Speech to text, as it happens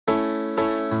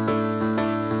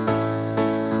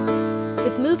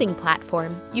moving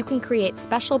platforms, you can create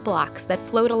special blocks that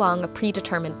float along a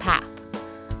predetermined path.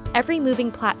 Every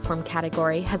moving platform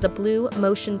category has a blue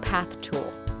Motion Path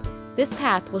tool. This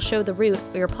path will show the route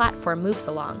your platform moves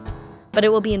along, but it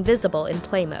will be invisible in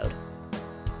play mode.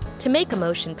 To make a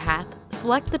motion path,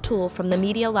 select the tool from the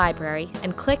media library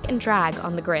and click and drag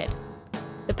on the grid.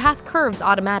 The path curves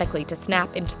automatically to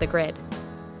snap into the grid.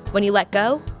 When you let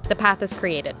go, the path is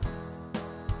created.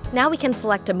 Now we can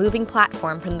select a moving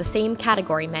platform from the same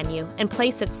category menu and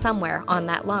place it somewhere on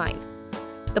that line.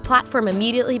 The platform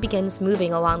immediately begins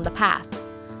moving along the path.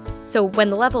 So when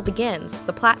the level begins,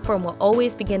 the platform will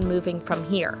always begin moving from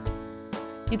here.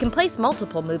 You can place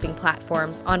multiple moving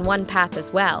platforms on one path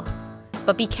as well,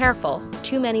 but be careful,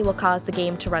 too many will cause the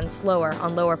game to run slower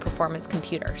on lower performance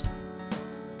computers.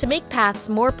 To make paths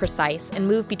more precise and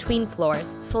move between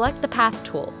floors, select the Path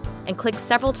tool and click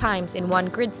several times in one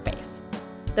grid space.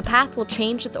 The path will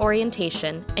change its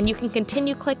orientation, and you can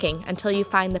continue clicking until you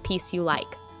find the piece you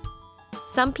like.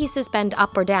 Some pieces bend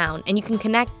up or down, and you can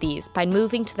connect these by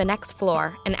moving to the next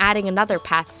floor and adding another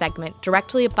path segment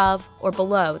directly above or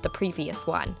below the previous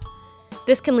one.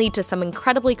 This can lead to some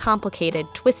incredibly complicated,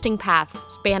 twisting paths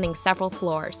spanning several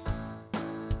floors.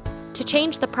 To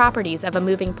change the properties of a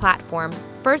moving platform,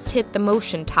 first hit the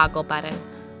Motion toggle button,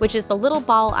 which is the little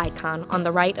ball icon on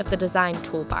the right of the design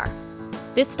toolbar.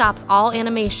 This stops all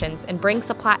animations and brings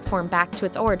the platform back to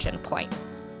its origin point.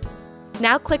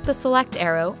 Now click the Select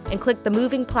arrow and click the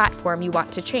moving platform you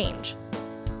want to change.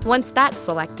 Once that's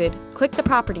selected, click the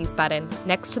Properties button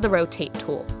next to the Rotate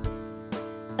tool.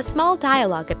 A small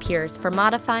dialog appears for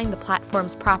modifying the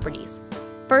platform's properties.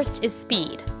 First is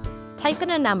Speed. Type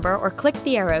in a number or click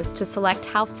the arrows to select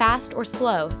how fast or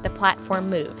slow the platform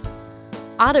moves.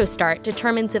 Auto Start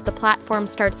determines if the platform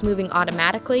starts moving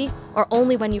automatically or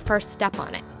only when you first step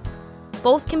on it.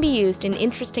 Both can be used in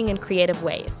interesting and creative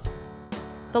ways.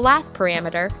 The last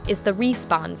parameter is the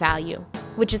respawn value,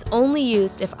 which is only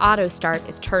used if Auto Start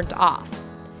is turned off.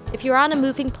 If you're on a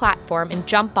moving platform and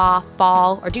jump off,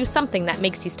 fall, or do something that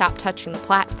makes you stop touching the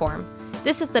platform,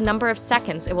 this is the number of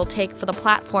seconds it will take for the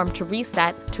platform to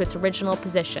reset to its original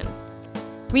position.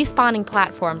 Respawning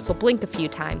platforms will blink a few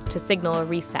times to signal a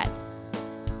reset.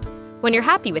 When you're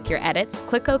happy with your edits,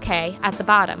 click OK at the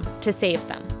bottom to save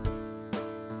them.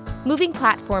 Moving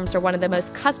platforms are one of the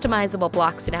most customizable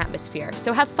blocks in Atmosphere,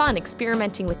 so have fun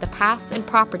experimenting with the paths and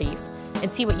properties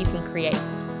and see what you can create.